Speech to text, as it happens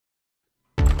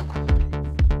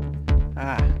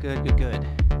Good, good, good.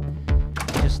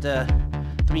 Just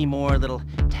 3 more little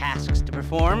tasks to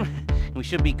perform, and we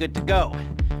should be good to go.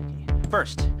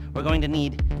 First, we're going to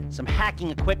need some hacking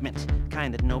equipment, the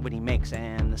kind that nobody makes,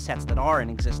 and the sets that are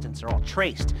in existence are all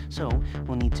traced. So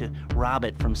we'll need to rob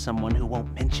it from someone who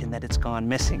won't mention that it's gone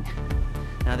missing.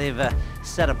 Now they've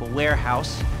set up a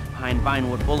warehouse behind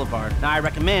Vinewood Boulevard. Now I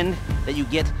recommend that you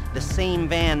get the same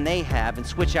van they have and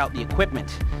switch out the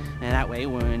equipment. And that way,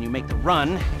 when you make the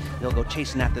run, they'll go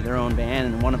chasing after their own van,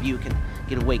 and one of you can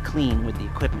get away clean with the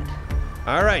equipment.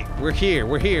 All right, we're here.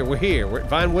 We're at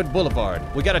Vinewood Boulevard.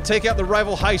 We gotta take out the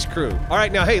rival heist crew. All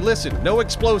right, now, hey, listen, no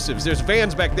explosives. There's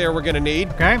vans back there we're gonna need.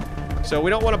 Okay. So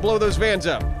we don't want to blow those vans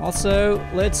up. Also,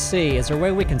 let's see, is there a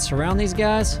way we can surround these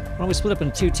guys? Why don't we split up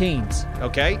into 2 teams?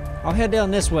 Okay. I'll head down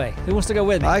this way. Who wants to go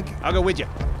with me? I'll go with you.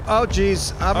 Oh,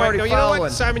 geez, I'm All right, already no, following. You know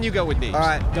what? Simon, you go with Neebs. All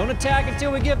right. Don't attack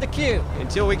until we give the cue.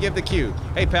 Until we give the cue.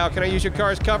 Hey, pal, can I use your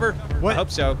car's cover? What? I hope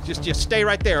so. Just stay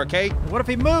right there, okay? What if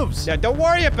he moves? Yeah, don't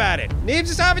worry about it. Neebs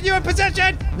is having you in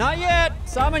possession. Not yet.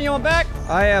 Simon, you on back?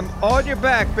 I am on your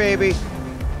back, baby.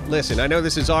 Listen, I know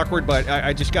this is awkward, but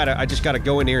I just gotta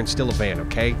go in here and steal a van,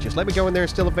 okay? Just let me go in there and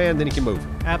steal a van, then you can move.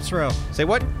 Absro. Say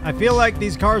what? I feel like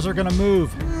these cars are gonna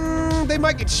move. They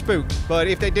might get spooked, but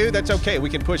if they do, that's okay. We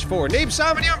can push forward. Neebs,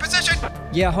 Simon, you in position?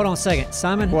 Yeah, hold on a second.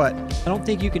 Simon? What? I don't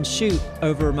think you can shoot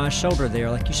over my shoulder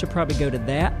there. Like, you should probably go to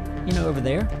that, you know, over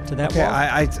there, to that Okay,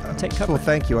 wall. Take cover. Well,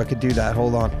 thank you. I could do that.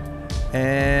 Hold on.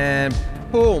 And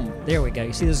boom. There we go.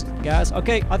 You see those guys?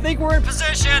 Okay, I think we're in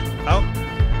position. Oh.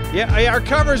 Yeah, our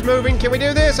cover's moving. Can we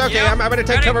do this? Okay, Yep. I'm gonna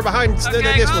take cover behind this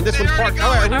one. This one's parked.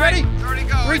 All right, are we ready?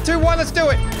 3, 2, 1, let's do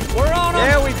it. We're on them.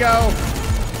 There we go.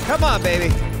 Come on,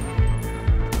 baby.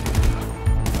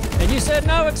 And you said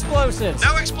no explosives.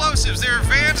 No explosives. There are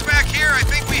vans back here. I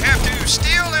think we have to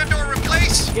steal and/or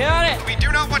replace. Got it. We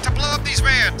do not want to blow up these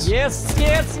vans. Yes,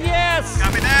 yes, yes.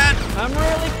 Copy that. I'm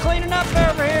really cleaning up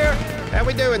over here. How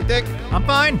we doing, Thick? I'm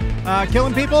fine.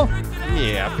 Killing people?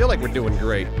 Yeah, I feel like we're doing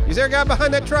great. Is there a guy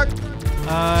behind that truck?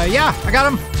 Yeah, I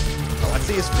got him. Oh, I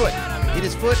see his foot. Hit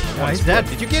his foot. Oh, His he's dead.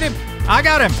 foot. Did you get him? I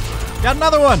got him. Got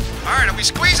another one. All right, are we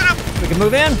squeezing him? We can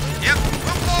move in. Yep,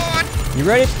 move forward. You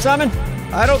ready, Simon?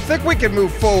 I don't think we can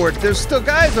move forward. There's still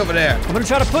guys over there. I'm gonna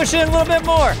try to push in a little bit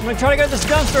more. I'm gonna try to get this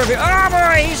dumpster over here. Oh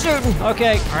boy, he's shooting.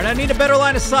 Okay. All right, I need a better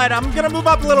line of sight. I'm gonna move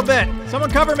up a little bit. Someone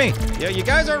cover me. Yeah, you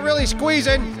guys aren't really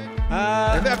squeezing.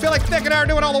 I feel like Thick and I are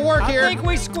doing all the work here. I think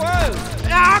we squoze.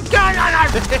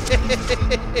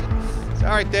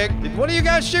 Sorry, Thick. Did one of you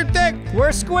guys shoot Thick?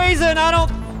 We're squeezing. I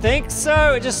don't think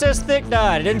so. It just says Thick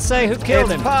died. It didn't say who killed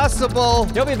It's him. possible.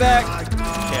 He'll be back.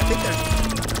 Yeah, I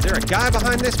think is there a guy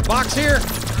behind this box here?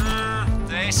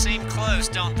 They seem close,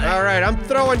 don't they? All right, I'm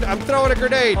throwing a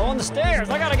grenade. Oh, on the stairs.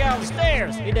 I got a guy on the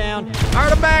stairs. He down. All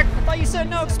right, I'm back. I thought you said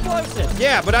no explosives.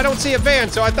 Yeah, but I don't see a van,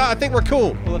 so I think we're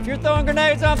cool. Well, if you're throwing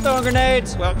grenades, I'm throwing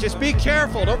grenades. Well, just be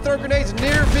careful. Don't throw grenades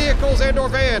near vehicles and/or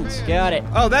vans. Got it.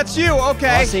 Oh, that's you. Okay.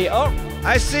 I see. Oh,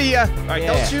 I see ya. All right,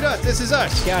 Yeah. don't shoot us. This is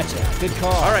us. gotcha. Good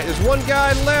call. All right, there's one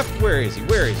guy left. Where is he?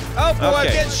 Oh, boy,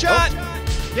 Okay. get shot.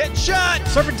 Get shot.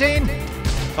 Serpentine.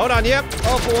 Hold on, yep.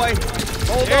 Oh, boy.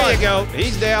 Hold There on. you go.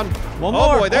 He's down. One Oh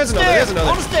more. boy, there's on the another. stairs. There's another.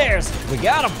 On the stairs. We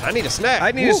got him. I need a snack.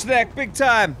 I need a snack big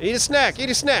time. Eat a snack. Eat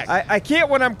a snack. I can't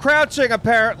when I'm crouching,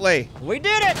 apparently. We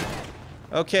did it.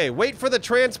 Okay, wait for the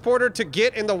transporter to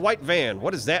get in the white van.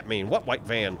 What does that mean? What white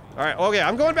van? All right, okay,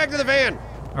 I'm going back to the van.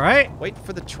 All right. Wait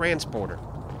for the transporter.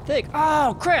 Thick.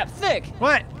 Oh, crap. Thick.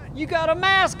 What? You got a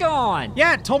mask on.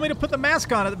 Yeah, it told me to put the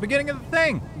mask on at the beginning of the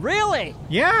thing. Really?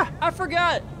 Yeah. I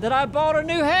forgot that I bought a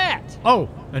new hat. Oh,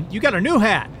 and you got a new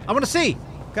hat. I want to see.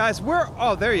 Guys,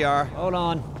 oh, there you are. Hold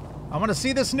on. I want to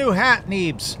see this new hat,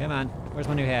 Neebs. Come on. Where's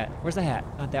my new hat? Where's the hat?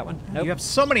 Not that one. Nope. You have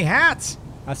so many hats.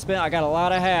 I got a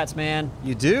lot of hats, man.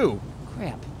 You do.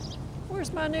 Crap.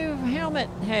 Where's my new helmet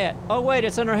hat? Oh, wait,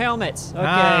 it's under helmets. Okay,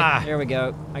 Ah. there we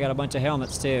go. I got a bunch of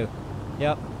helmets, too.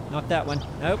 Yep, not that one.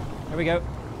 Nope, there we go.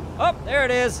 Oh, there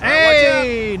it is.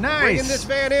 Hey, Bringing nice. this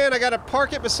van in, I gotta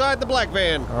park it beside the black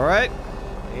van. All right.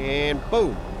 And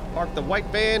boom, park the white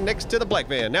van next to the black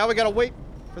van. Now we gotta wait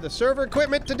for the server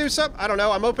equipment to do something. I don't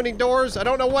know, I'm opening doors. I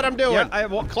don't know what I'm doing. Yeah,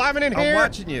 I'm climbing in here. I'm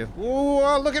watching you.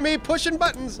 Ooh, look at me pushing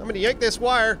buttons. I'm gonna yank this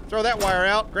wire, throw that wire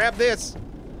out, grab this,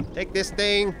 take this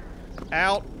thing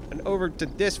out and over to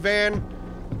this van,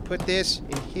 put this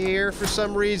in here for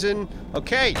some reason.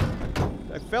 Okay,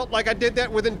 I felt like I did that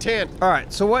with intent. All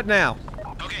right, so what now?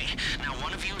 Okay, now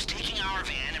one of you is taking our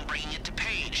van and bringing it to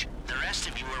Page. The rest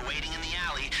of you are waiting in the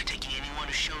alley, taking anyone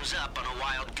who shows up on a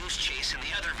wild goose chase in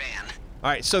the other van. All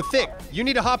right, so Thick, you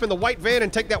need to hop in the white van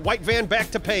and take that white van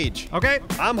back to Page. Okay.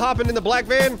 I'm hopping in the black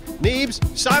van.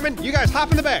 Neebs, Simon, you guys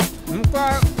hop in the back.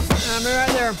 I'm right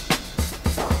there.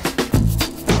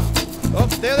 Oh,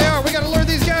 there they are. We gotta lure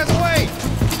these guys away.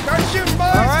 Start shooting,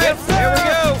 boys. All right, Yes, here we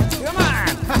go. Come on.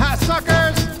 Haha,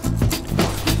 suckers.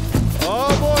 Oh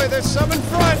boy, there's some in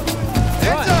front.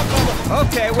 Heads up, Bubba.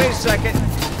 Okay, wait a second.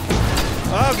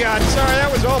 Oh God, sorry, that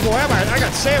was, oh boy, I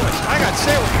got sandwiched. I got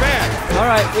sandwiched bad. All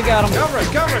right, we got him. Cover us,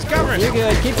 cover us, cover us. You're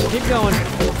good. Keep going.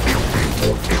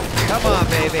 Come on,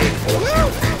 baby.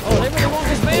 Woo! Oh, they really want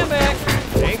this van back.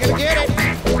 Ain't gonna get it.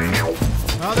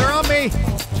 Oh, they're on me.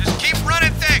 Just keep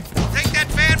running, Thick. Take that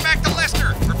van back to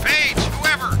Lester, or Paige,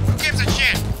 whoever. Who gives a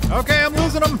shit? Okay, I'm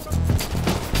losing them.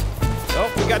 Oh,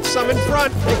 we got some in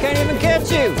front. They can't even catch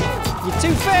you. You're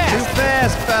too fast. Too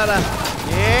fast, fella.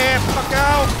 Yeah, fuck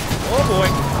out. Oh boy.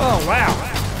 Oh, wow.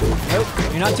 Nope,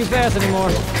 you're not too fast anymore.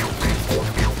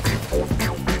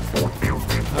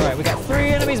 All right, we got 3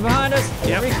 enemies behind us.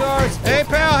 Yep. 3 cars. Hey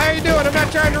pal, how you doing? I'm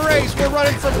not trying to race. We're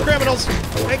running from criminals.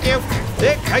 Thank you.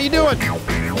 Dick, how you doing?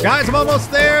 Guys, I'm almost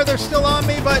there. They're still on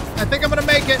me, but I think I'm gonna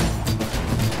make it.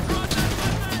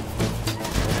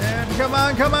 And come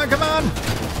on, come on, come on.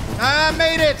 I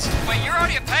made it. Wait, you're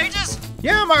already at Paige's?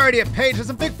 Yeah, I'm already at Paige's.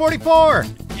 I'm Big 44.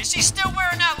 Is she still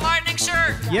wearing that lightning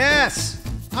shirt? Yes,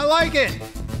 I like it.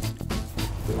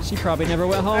 She probably never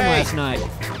went home Hey. last night.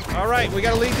 All right, we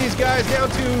gotta lead these guys down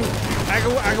to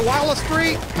Agawala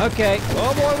Street. Okay.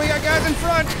 Oh boy, we got guys in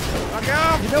front. Fuck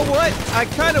out. You know what? I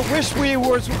kind of wish we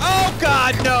were. Oh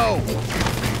God, no!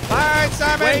 All right,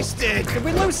 Simon. Wasted. Did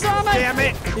we lose Simon? Damn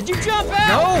it! Did you jump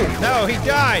out? No, he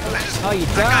died. Oh, you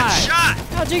I got died. shot.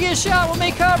 How'd you get shot with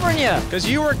me covering you? Because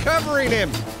you were covering him.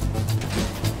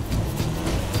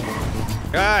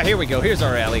 Ah, here we go. Here's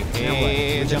our alley.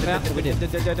 Did we jump out? We did.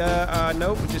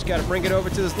 Nope, we just gotta bring it over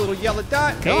to this little yellow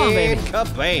dot. Come on, baby. And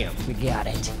kabam. We got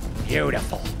it.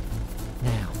 Beautiful.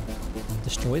 Now,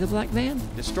 destroy the black van?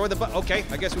 Destroy the okay,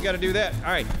 I guess we gotta do that.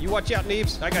 All right, you watch out,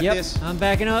 Neebs. I got Yep, this. I'm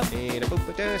backing up. And a boop,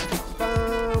 sticky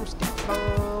bomb, sticky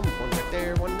bomb. One right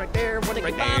there, one right there, one Sticky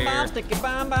right bomb there. bomb, sticky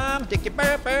bomb bomb. Sticky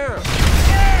bomb bomb.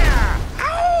 Yeah!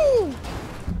 Ow!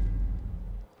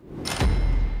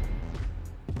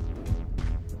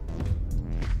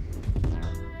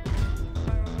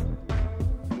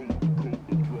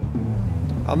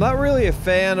 I'm not really a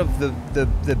fan of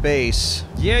the bass.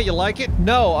 Yeah, you like it?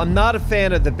 No, I'm not a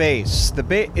fan of the bass. The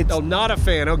bass. Oh, not a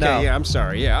fan. Okay, No. yeah, I'm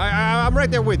sorry. Yeah, I'm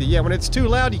right there with you. Yeah, when it's too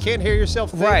loud, you can't hear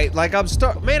yourself think. Right, like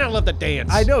Man, I love the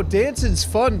dance. I know dancing's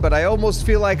fun, but I almost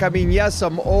feel like, I mean, yes,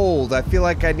 I'm old. I feel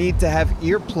like I need to have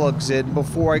earplugs in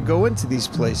before I go into these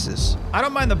places. I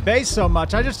don't mind the bass so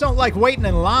much. I just don't like waiting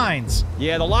in lines.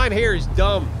 Yeah, the line here is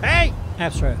dumb. Hey!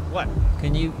 Abstract. What?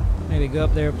 Can you maybe go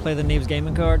up there and play the Neebs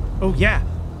Gaming card? Oh, yeah.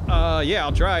 Yeah,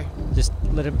 I'll try. Just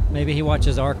let him, maybe he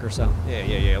watches Ark or something.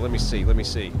 Yeah. Let me see.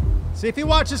 See if he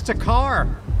watches Takar.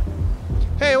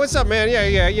 Hey, what's up, man?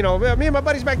 Yeah. You know, me and my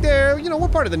buddies back there, you know, we're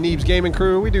part of the Neebs Gaming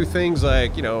crew. We do things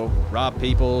like, you know, rob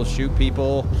people, shoot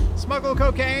people. Smuggle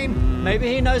cocaine. Maybe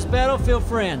he knows Battlefield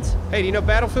Friends. Hey, do you know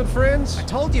Battlefield Friends? I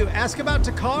told you, ask about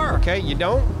Takar. Okay, you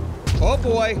don't? Oh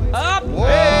boy. Up! Whoa!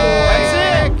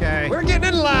 That's it! Okay. We're getting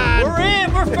in line! We're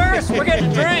in! We're first! We're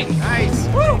getting a drink! Nice.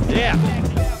 Yeah.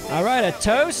 All right, a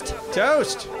toast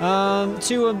Toast.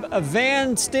 to a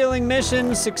van stealing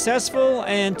mission successful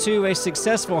and to a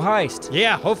successful heist.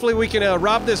 Yeah, hopefully we can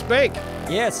rob this bank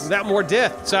Yes. without more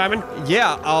death, Simon.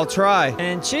 Yeah, I'll try.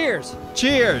 And cheers.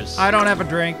 Cheers. I don't have a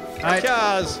drink.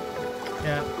 Because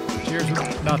Yeah. Cheers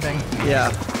with nothing. Yeah.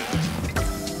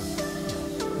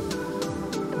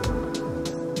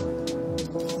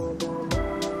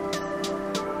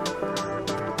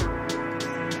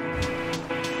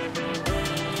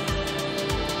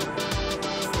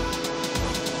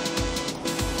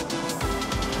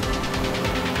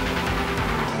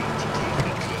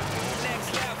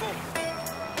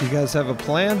 You guys have a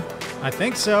plan? I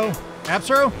think so.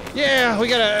 Absro? yeah, we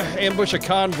gotta ambush a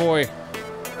convoy.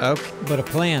 Okay. But a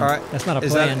plan. All right. That's not a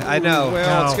Is plan. that, I know.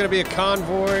 Well, No. it's gonna be a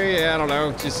convoy. Yeah, I don't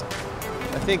know. Just,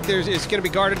 I think it's gonna be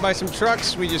guarded by some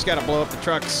trucks. We just gotta blow up the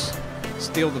trucks,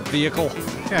 steal the vehicle.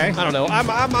 Okay. I don't know. I'm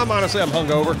honestly, I'm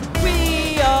hungover.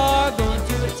 We are going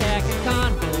to attack a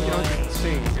convoy.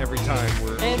 Sing every time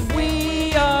we're. And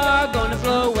we are going to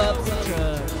blow up the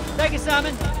truck. Thank you,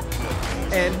 Simon.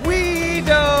 And we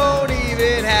don't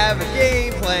even have a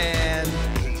game plan.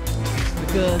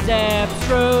 Because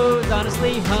Abstro's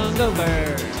honestly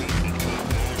hungover.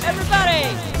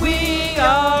 Everybody, we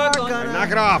are going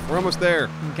Knock it off. We're almost there.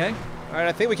 Okay. All right,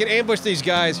 I think we can ambush these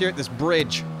guys here at this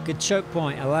bridge. Good choke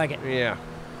point. I like it. Yeah.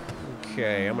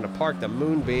 Okay, I'm gonna park the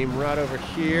moonbeam right over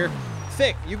here.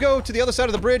 Thick, you go to the other side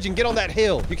of the bridge and get on that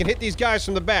hill. You can hit these guys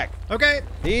from the back. Okay.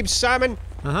 Neebs, Simon,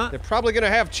 Uh-huh. They're probably gonna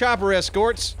have chopper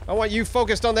escorts. I want you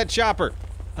focused on that chopper.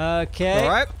 Okay. All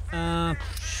right. I'm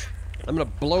gonna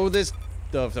blow this,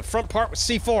 the front part with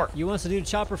C4. You want us to do the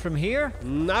chopper from here?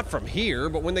 Not from here,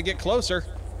 but when they get closer.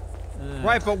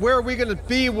 Right, but where are we gonna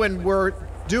be when we're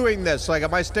doing this? Like,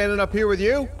 am I standing up here with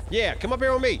you? Yeah, come up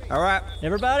here with me. All right.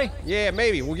 Everybody? Yeah,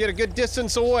 maybe. We'll get a good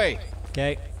distance away.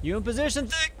 Okay. You in position?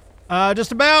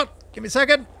 Just about. Give me a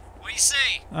second. What do you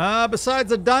see? Besides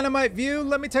the dynamite view,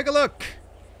 let me take a look.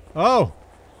 Oh.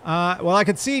 Well, I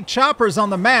could see choppers on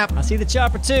the map. I see the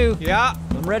chopper too. Yeah.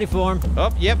 I'm ready for him. Oh,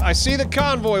 yep, I see the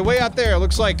convoy way out there.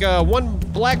 Looks like one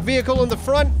black vehicle in the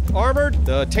front, armored.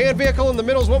 The tan vehicle in the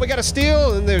middle is what we gotta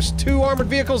steal, and there's 2 armored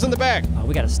vehicles in the back. Oh,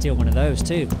 we gotta steal one of those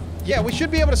too. Yeah, we should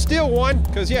be able to steal one,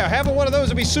 because, yeah, having one of those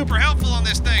would be super helpful on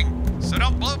this thing. So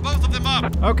don't blow both of them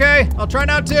up. Okay, I'll try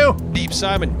not to. Neebs,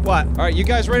 Simon. What? All right, you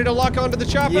guys ready to lock onto the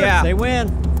chopper? Yeah. They win.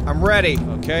 I'm ready.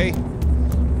 Okay.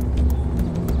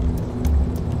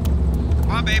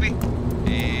 Come on, baby.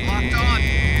 Locked on.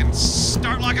 And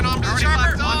start locking on to the Already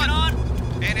chopper. locked on.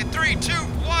 And in 3, 2,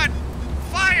 1,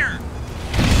 fire!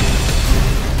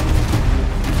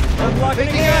 I'm blocking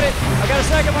Think it. you got it. I got a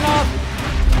second one off.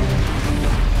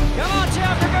 Come on,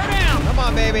 chopper, go down. Come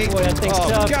on, baby. Boy, that thing's Oh,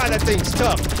 tough. God, that thing's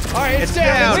tough. All right, it's down.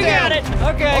 down. We It's down.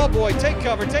 got it. Okay. Oh, boy, take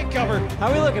cover, take cover.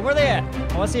 How we looking? Where they at?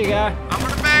 Oh, I see a guy. I'm on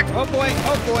the back. Oh boy,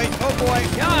 oh boy, oh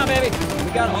boy. Come on, baby.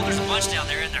 We got Oh, him. there's a bunch down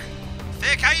there, isn't there?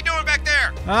 Thick, how you doing back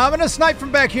there? I'm gonna snipe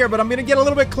from back here, but I'm gonna get a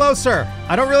little bit closer.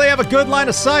 I don't really have a good line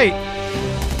of sight.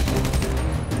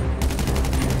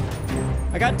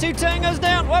 I got 2 tangos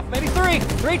down. Whoop, maybe 3.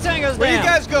 3 tangos Where down. you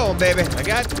guys going, baby? I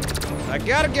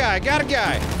got a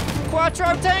guy. Quattro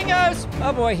tangos.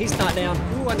 Oh boy, he's not down.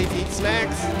 Ooh, I need to eat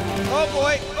snacks. Oh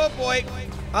boy, oh boy.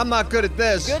 I'm not good at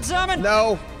this. Good, Simon?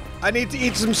 No, I need to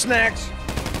eat some snacks.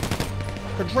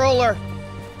 Controller.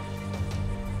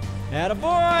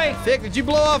 Attaboy. Thick, did you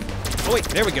blow up? Oh, wait,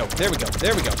 there we go. All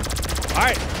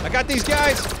right, I got these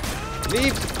guys.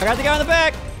 Neebs. I got the guy in the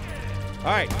back.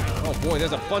 All right. Oh, boy,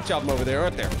 there's a bunch of them over there,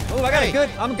 aren't there? Oh, I got Hey.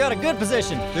 I'm got a good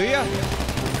position. Do ya?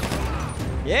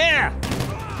 Yeah.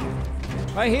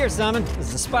 Right here, Simon. This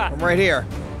is the spot. I'm right here.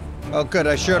 Oh, good.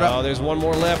 I showed up. Oh, there's one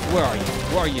more left. Where are you?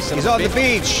 Where are you, son He's of a on the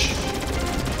bitch?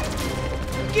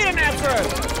 beach. Get him,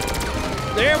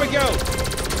 Astro. There we go.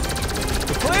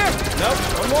 Clear. Nope,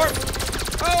 one more.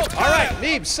 Oh, All right,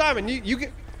 Neebs, Simon, you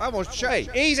get... I almost Hey,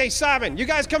 shot. easy, Simon. You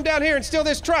guys come down here and steal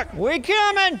this truck. We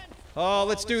coming. Oh,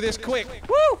 let's do this quick.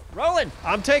 Woo. Rolling.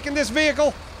 I'm taking this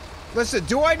vehicle. Listen,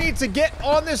 do I need to get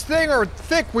on this thing, or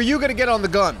Thick, were you gonna get on the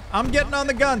gun? I'm getting on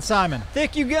the gun, Simon.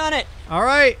 Thick, you gun it. All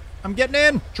right, I'm getting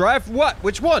in. Drive what?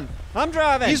 Which one? I'm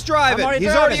driving. He's driving. I'm He's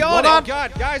already driving. on Oh, it.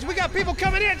 God, guys, we got people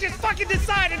coming in. Just fucking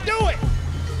decide and do it.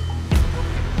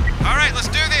 All right, let's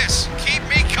do this. Keep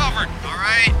me covered, all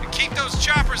right? And keep those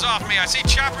choppers off me. I see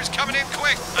choppers coming in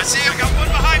quick. I see him. I got one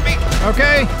behind me.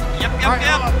 Okay. Yep, All right,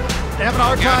 having a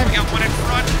hard time. We got one in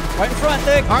front. Right in front,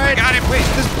 Thick. All right. Got him. Wait,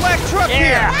 this black truck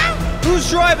Yeah. here. Who's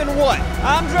driving what?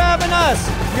 I'm driving us.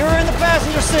 You're in the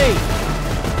passenger seat.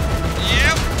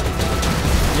 Yep.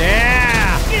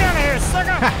 Yeah. Get out of here,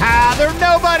 sucker. Haha, they're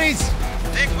nobodies.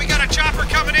 Thick, we got a chopper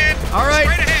coming in. All right.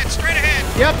 Straight ahead, straight ahead.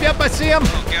 Yep, I see him.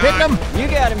 God. Hitting him. You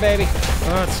got him, baby.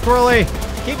 It's squirrely.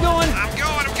 Keep going. I'm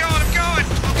going.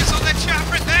 Focus on that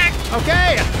chopper, Thick.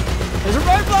 Okay. There's a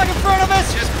roadblock in front of us.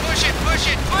 Just push it.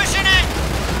 Pushing it.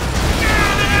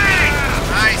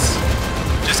 Nice.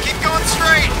 Just keep going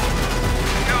straight.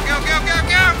 Go.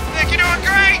 Thick, you're doing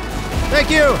great. Thank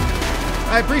you.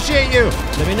 I appreciate you.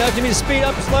 Let me know if you need to speed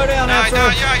up or slow down, No, Astro.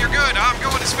 yeah, you're good. I'm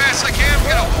going as fast as I can. We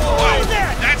got a What is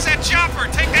that? That's that chopper.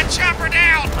 Take that chopper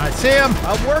down. I see him.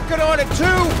 I'm working on it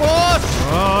too, boss.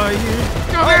 Oh, you.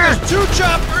 Oh, Come here. there's 2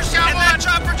 choppers. And that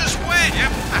chopper just went.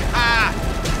 Yep.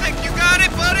 Think you got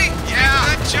it, buddy?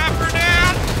 Yeah. That chopper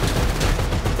down.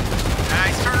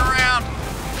 Nice. Turn around.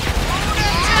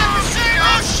 Oh, shit.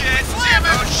 Oh,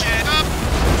 shit. Up.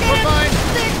 We're fine.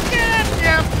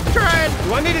 Yeah, trying.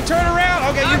 Do I need to turn around?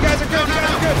 Okay, you guys are good.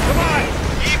 Come on.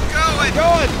 Keep going.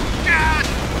 Going. God.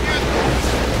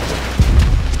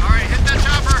 All right, hit that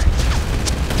chopper.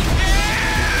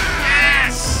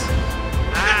 Yes.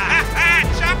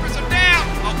 Choppers are down.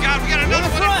 Oh, God, we got another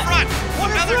one in front.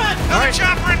 Another All right.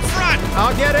 chopper in front.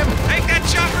 I'll get him. Take that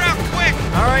chopper out quick.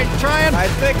 All right, trying. I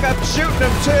think I'm shooting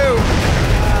him too.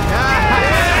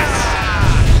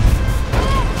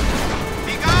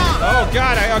 He gone. Oh,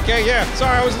 God. Okay, yeah.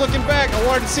 Sorry, I was looking back. I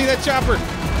wanted to see that chopper.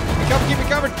 Keep me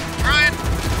covered. Trying.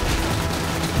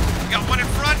 We got one in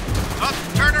front. Up.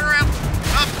 Turn it around.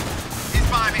 Up. He's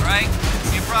behind me. Right.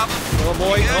 See a problem? Oh,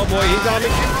 boy. He's on me.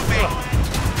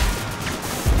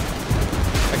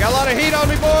 I got a lot of heat on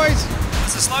me, boys.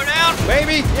 Wants to slow down?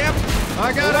 Baby, yep.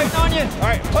 I got Waiting him. on you. All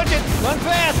right, punch it. Run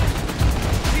fast.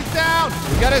 He's down.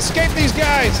 We gotta escape these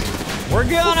guys. We're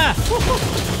gonna.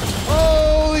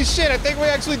 Holy shit, I think we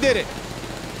actually did it.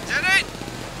 Did it?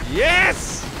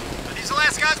 Yes! Are these the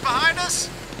last guys behind us?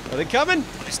 Are they coming?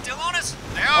 Are they still on us?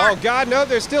 They are. Oh god, no,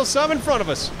 there's still some in front of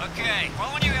us. Okay,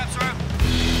 following you, Absro.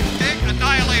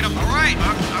 Annihilate them. All right.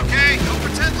 Okay. Don't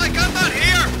pretend like I'm not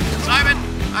here. Simon,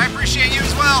 I appreciate you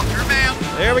as well. You're a man.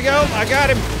 There we go, I got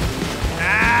him.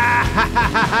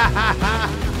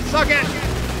 Suck it.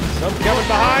 Some coming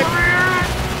behind.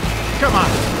 Come on.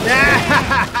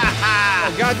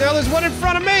 Oh god, no, there's one in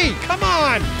front of me. Come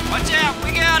on. Watch out,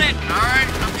 we got it. All right.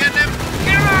 I'm getting him.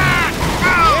 Come on!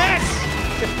 Yes!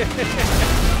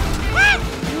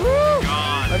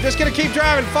 God. I'm just gonna keep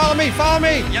driving. Follow me, follow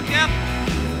me. Yep.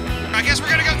 I guess we're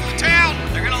gonna go through the town.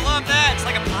 They're gonna love that. It's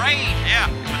like a parade. Yeah.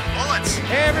 With bullets.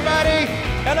 Hey everybody.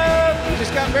 Hello. We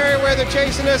just got Merriweather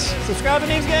chasing us. Subscribe to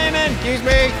Neebs Gaming. Excuse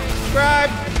me. Subscribe.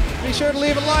 Be sure to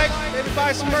leave a like. Maybe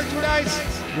buy some merchandise.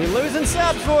 We're losing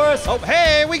subs for us. Oh,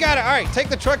 hey, we got it. All right, take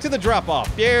the truck to the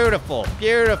drop-off. Beautiful,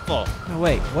 beautiful. Oh,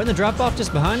 wait. Wasn't the drop-off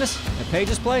just behind us? At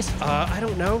Paige's place? I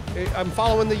don't know. I'm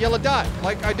following the yellow dot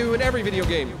like I do in every video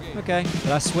game. Okay.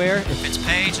 But I swear, if It's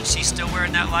Paige and she's still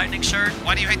wearing that lightning shirt.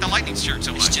 Why do you hate the lightning shirt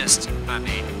so much? It's just, I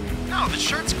mean, No, the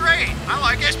shirt's great. I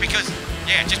like it.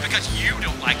 Just because you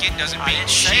don't like it doesn't I mean didn't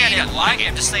she say I didn't doesn't like it.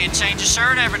 I'm just saying change your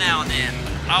shirt every now and then.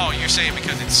 Oh, you're saying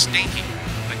because it's stinky.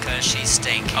 Because she's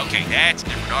stinky. Okay, that's a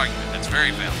different argument. That's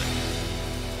very valid.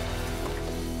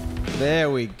 There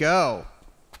we go.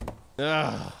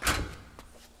 Ugh.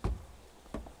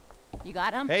 You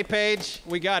got him? Hey, Paige,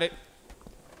 we got it.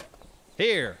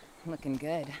 Here. Looking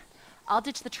good. I'll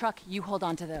ditch the truck, you hold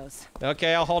on to those.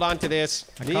 Okay, I'll hold on to this.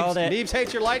 called it. Neebs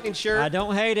hates your lightning shirt. I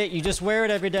don't hate it, you just wear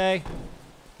it every day.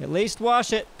 At least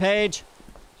wash it, Paige.